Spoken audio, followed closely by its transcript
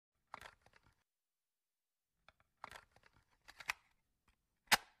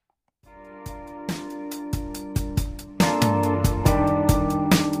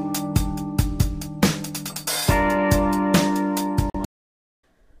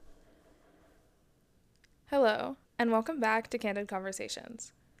Hello, and welcome back to Candid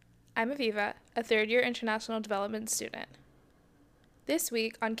Conversations. I'm Aviva, a third-year international development student. This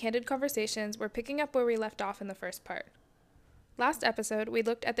week on Candid Conversations, we're picking up where we left off in the first part. Last episode, we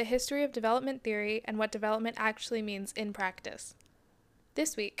looked at the history of development theory and what development actually means in practice.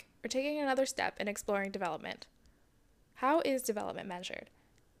 This week, we're taking another step in exploring development. How is development measured?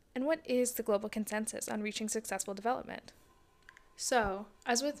 And what is the global consensus on reaching successful development? So,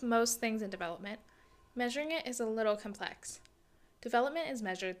 as with most things in development, measuring it is a little complex. Development is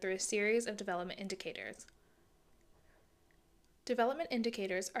measured through a series of development indicators. Development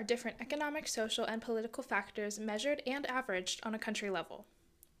indicators are different economic, social, and political factors measured and averaged on a country level.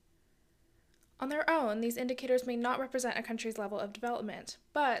 On their own, these indicators may not represent a country's level of development,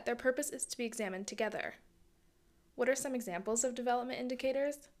 but their purpose is to be examined together. What are some examples of development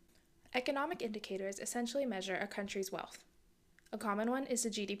indicators? Economic indicators essentially measure a country's wealth. A common one is the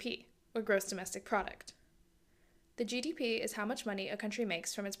GDP, or gross domestic product. The GDP is how much money a country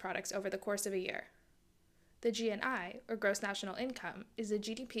makes from its products over the course of a year. The GNI, or gross national income, is the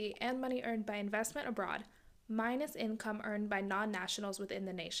GDP and money earned by investment abroad minus income earned by non-nationals within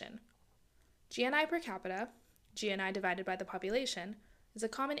the nation. GNI per capita, GNI divided by the population, is a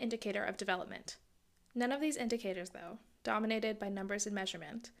common indicator of development. None of these indicators, though, dominated by numbers and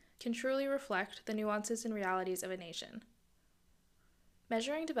measurement, can truly reflect the nuances and realities of a nation.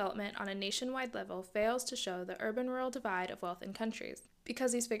 Measuring development on a nationwide level fails to show the urban-rural divide of wealth in countries.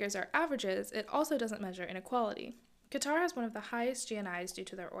 Because these figures are averages, it also doesn't measure inequality. Qatar has one of the highest GNIs due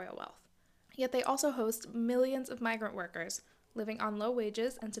to their oil wealth. Yet they also host millions of migrant workers living on low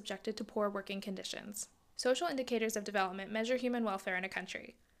wages and subjected to poor working conditions. Social indicators of development measure human welfare in a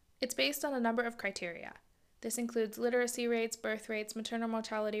country. It's based on a number of criteria. This includes literacy rates, birth rates, maternal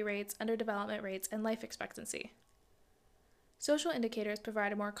mortality rates, underdevelopment rates, and life expectancy. Social indicators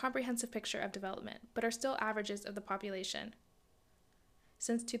provide a more comprehensive picture of development, but are still averages of the population.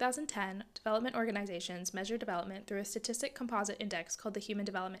 Since 2010, development organizations measure development through a statistic composite index called the Human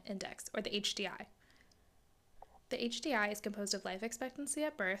Development Index, or the HDI. The HDI is composed of life expectancy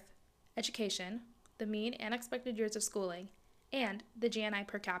at birth, education, the mean and expected years of schooling, and the GNI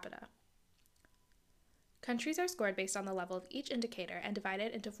per capita. Countries are scored based on the level of each indicator and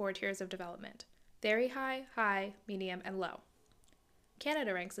divided into 4 tiers of development: very high, high, medium, and low.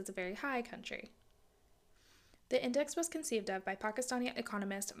 Canada ranks as a very high country. The index was conceived of by Pakistani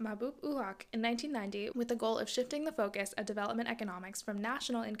economist Mahbub ul Haq in 1990 with the goal of shifting the focus of development economics from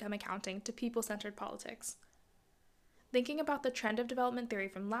national income accounting to people-centered politics. Thinking about the trend of development theory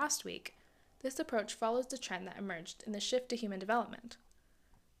from last week, this approach follows the trend that emerged in the shift to human development.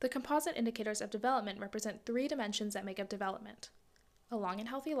 The composite indicators of development represent 3 dimensions that make up development: a long and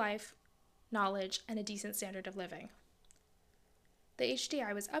healthy life, knowledge, and a decent standard of living. The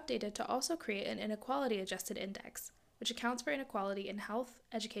HDI was updated to also create an inequality-adjusted index, which accounts for inequality in health,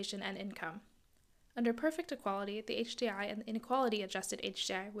 education, and income. Under perfect equality, the HDI and the inequality-adjusted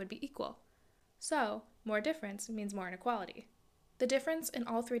HDI would be equal. So, more difference means more inequality. The difference in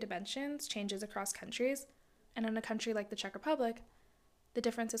all 3 dimensions changes across countries, and in a country like the Czech Republic, the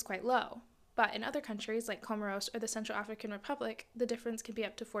difference is quite low. But in other countries like Comoros or the Central African Republic, the difference can be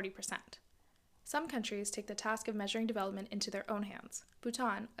up to 40%. Some countries take the task of measuring development into their own hands.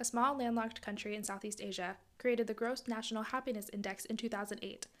 Bhutan, a small landlocked country in Southeast Asia, created the Gross National Happiness Index in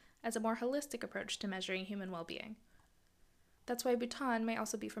 2008 as a more holistic approach to measuring human well-being. That's why Bhutan may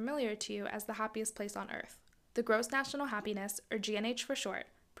also be familiar to you as the happiest place on Earth. The Gross National Happiness, or GNH for short,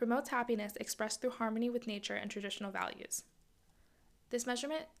 promotes happiness expressed through harmony with nature and traditional values. This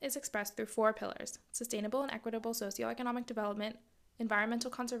measurement is expressed through 4 pillars: sustainable and equitable socioeconomic development, environmental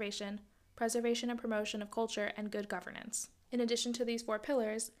conservation, preservation and promotion of culture, and good governance. In addition to these 4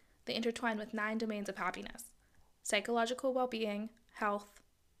 pillars, they intertwine with 9 domains of happiness: psychological well-being, health,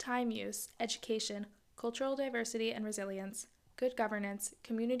 time use, education, cultural diversity and resilience, good governance,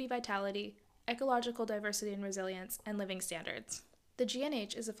 community vitality, ecological diversity and resilience, and living standards. The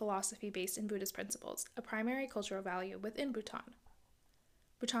GNH is a philosophy based in Buddhist principles, a primary cultural value within Bhutan.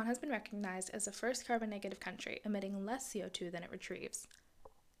 Bhutan has been recognized as the first carbon-negative country, emitting less CO2 than it retrieves.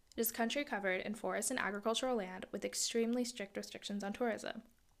 It is a country covered in forest and agricultural land with extremely strict restrictions on tourism.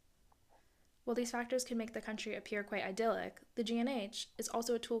 While these factors can make the country appear quite idyllic, the GNH is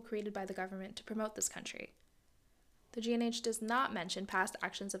also a tool created by the government to promote this country. The GNH does not mention past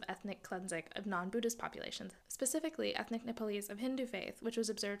actions of ethnic cleansing of non-Buddhist populations, specifically ethnic Nepalese of Hindu faith, which was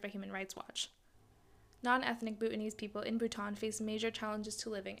observed by Human Rights Watch. Non-ethnic Bhutanese people in Bhutan face major challenges to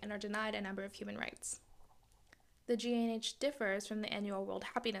living and are denied a number of human rights. The GNH differs from the annual World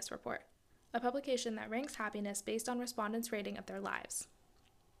Happiness Report, a publication that ranks happiness based on respondents' rating of their lives.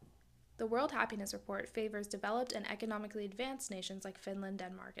 The World Happiness Report favors developed and economically advanced nations like Finland,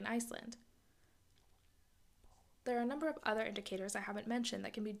 Denmark, and Iceland. There are a number of other indicators I haven't mentioned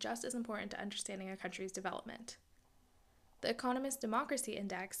that can be just as important to understanding a country's development. The Economist Democracy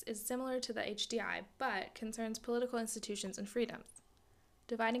Index is similar to the HDI, but concerns political institutions and freedoms,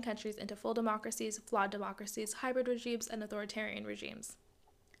 dividing countries into full democracies, flawed democracies, hybrid regimes, and authoritarian regimes.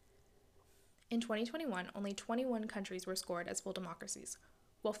 In 2021, only 21 countries were scored as full democracies,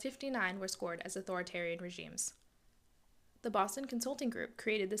 while 59 were scored as authoritarian regimes. The Boston Consulting Group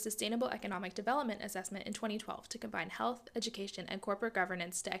created the Sustainable Economic Development Assessment in 2012 to combine health, education, and corporate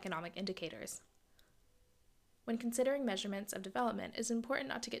governance to economic indicators. When considering measurements of development, it is important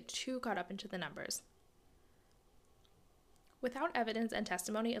not to get too caught up into the numbers. Without evidence and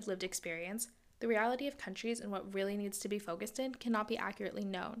testimony of lived experience, the reality of countries and what really needs to be focused in cannot be accurately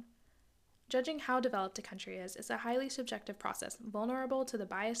known. Judging how developed a country is a highly subjective process, vulnerable to the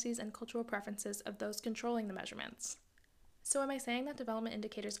biases and cultural preferences of those controlling the measurements. So am I saying that development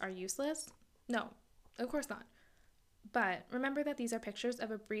indicators are useless? No, of course not. But remember that these are pictures of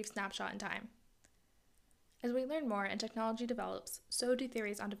a brief snapshot in time. As we learn more and technology develops, so do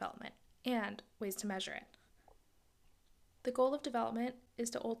theories on development and ways to measure it. The goal of development is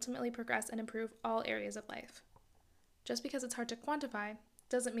to ultimately progress and improve all areas of life. Just because it's hard to quantify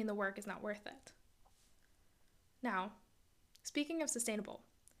doesn't mean the work is not worth it. Now, speaking of sustainable,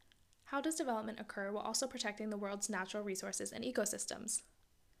 how does development occur while also protecting the world's natural resources and ecosystems?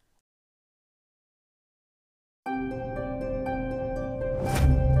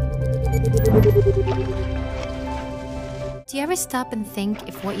 Do you ever stop and think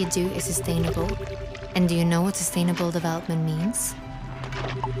if what you do is sustainable? And do you know what sustainable development means?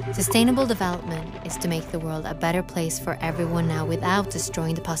 Sustainable development is to make the world a better place for everyone now without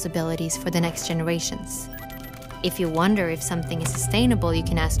destroying the possibilities for the next generations. If you wonder if something is sustainable, you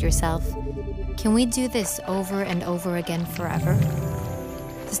can ask yourself, can we do this over and over again forever?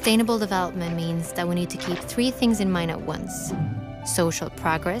 Sustainable development means that we need to keep three things in mind at once: social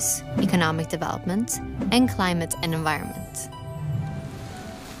progress, economic development, and climate and environment.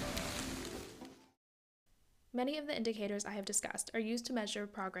 Many of the indicators I have discussed are used to measure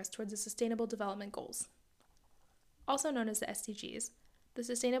progress towards the Sustainable Development Goals. Also known as the SDGs, the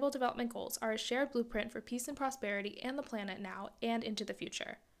Sustainable Development Goals are a shared blueprint for peace and prosperity and the planet now and into the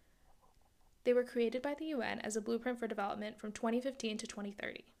future. They were created by the UN as a blueprint for development from 2015 to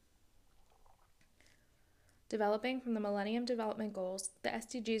 2030. Developing from the Millennium Development Goals, the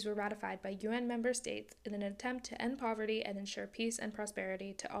SDGs were ratified by UN member states in an attempt to end poverty and ensure peace and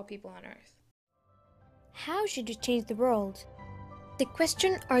prosperity to all people on Earth. How should we change the world? The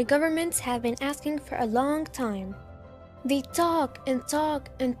question our governments have been asking for a long time. They talk and talk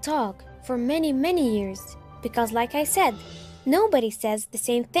and talk for many, many years because, like I said, nobody says the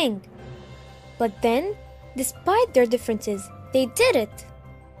same thing. But then, despite their differences, they did it.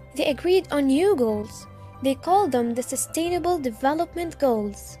 They agreed on new goals. They call them the Sustainable Development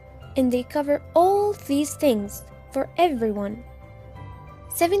Goals, and they cover all these things for everyone.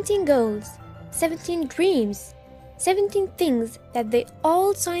 17 goals, 17 dreams, 17 things that they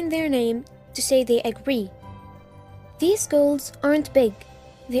all sign their name to say they agree. These goals aren't big,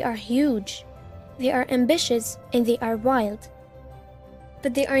 they are huge. They are ambitious and they are wild.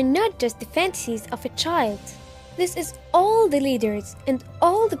 But they are not just the fantasies of a child. This is all the leaders and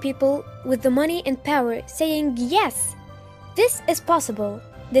all the people with the money and power saying, yes, this is possible,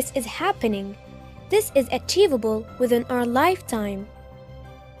 this is happening, this is achievable within our lifetime.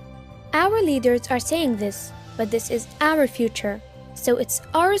 Our leaders are saying this, but this is our future, so it's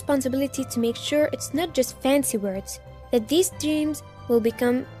our responsibility to make sure it's not just fancy words, that these dreams will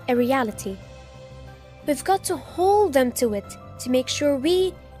become a reality. We've got to hold them to it, to make sure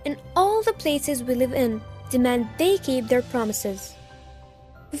we, and all the places we live in, demand they keep their promises.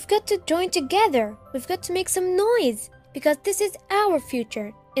 We've got to join together, we've got to make some noise, because this is our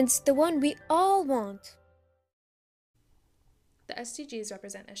future, and it's the one we all want. The SDGs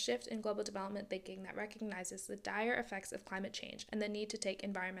represent a shift in global development thinking that recognizes the dire effects of climate change and the need to take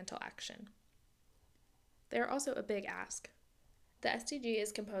environmental action. They are also a big ask. The SDG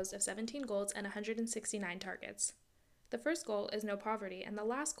is composed of 17 goals and 169 targets. The first goal is no poverty, and the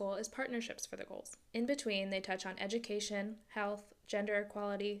last goal is partnerships for the goals. In between, they touch on education, health, gender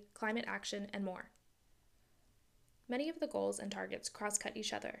equality, climate action, and more. Many of the goals and targets cross-cut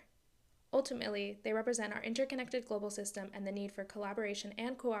each other. Ultimately, they represent our interconnected global system and the need for collaboration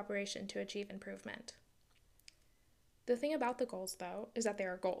and cooperation to achieve improvement. The thing about the goals, though, is that they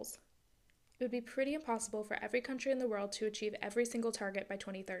are goals. It would be pretty impossible for every country in the world to achieve every single target by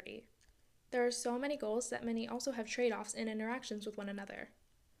 2030. There are so many goals that many also have trade-offs and interactions with one another.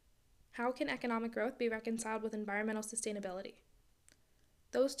 How can economic growth be reconciled with environmental sustainability?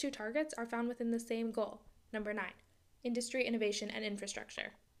 Those two targets are found within the same goal, number 9, industry, innovation, and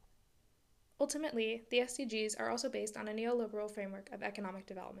infrastructure. Ultimately, the SDGs are also based on a neoliberal framework of economic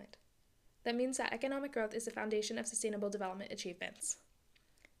development. That means that economic growth is the foundation of sustainable development achievements.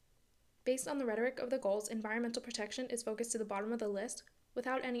 Based on the rhetoric of the goals, environmental protection is focused to the bottom of the list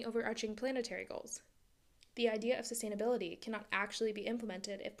without any overarching planetary goals. The idea of sustainability cannot actually be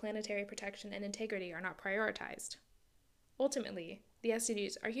implemented if planetary protection and integrity are not prioritized. Ultimately, the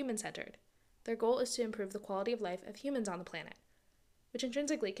SDGs are human-centered. Their goal is to improve the quality of life of humans on the planet, which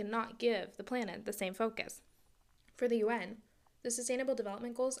intrinsically cannot give the planet the same focus. For the UN, the Sustainable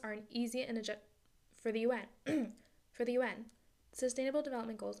Development Goals are an easy and Sustainable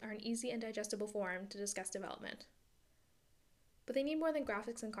Development Goals are an easy and digestible forum to discuss development. But they need more than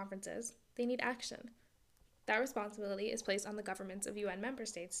graphics and conferences. They need action. That responsibility is placed on the governments of UN member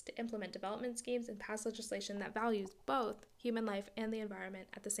states to implement development schemes and pass legislation that values both human life and the environment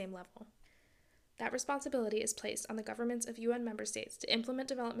at the same level. That responsibility is placed on the governments of UN member states to implement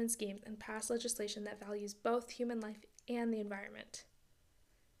development schemes and pass legislation that values both human life and the environment.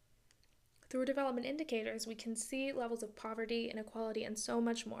 Through development indicators, we can see levels of poverty, inequality, and so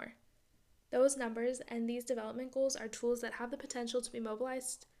much more. Those numbers and these development goals are tools that have the potential to be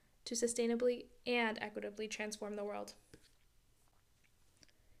mobilized to sustainably and equitably transform the world.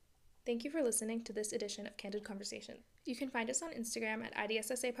 Thank you for listening to this edition of Candid Conversations. You can find us on Instagram at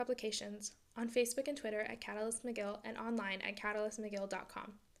IDSSA Publications, on Facebook and Twitter at Catalyst McGill, and online at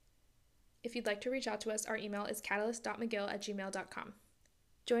catalystmcgill.com. If you'd like to reach out to us, our email is catalyst.mcgill@gmail.com.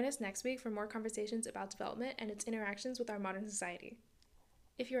 Join us next week for more conversations about development and its interactions with our modern society.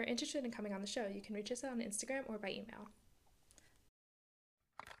 If you are interested in coming on the show, you can reach us out on Instagram or by email.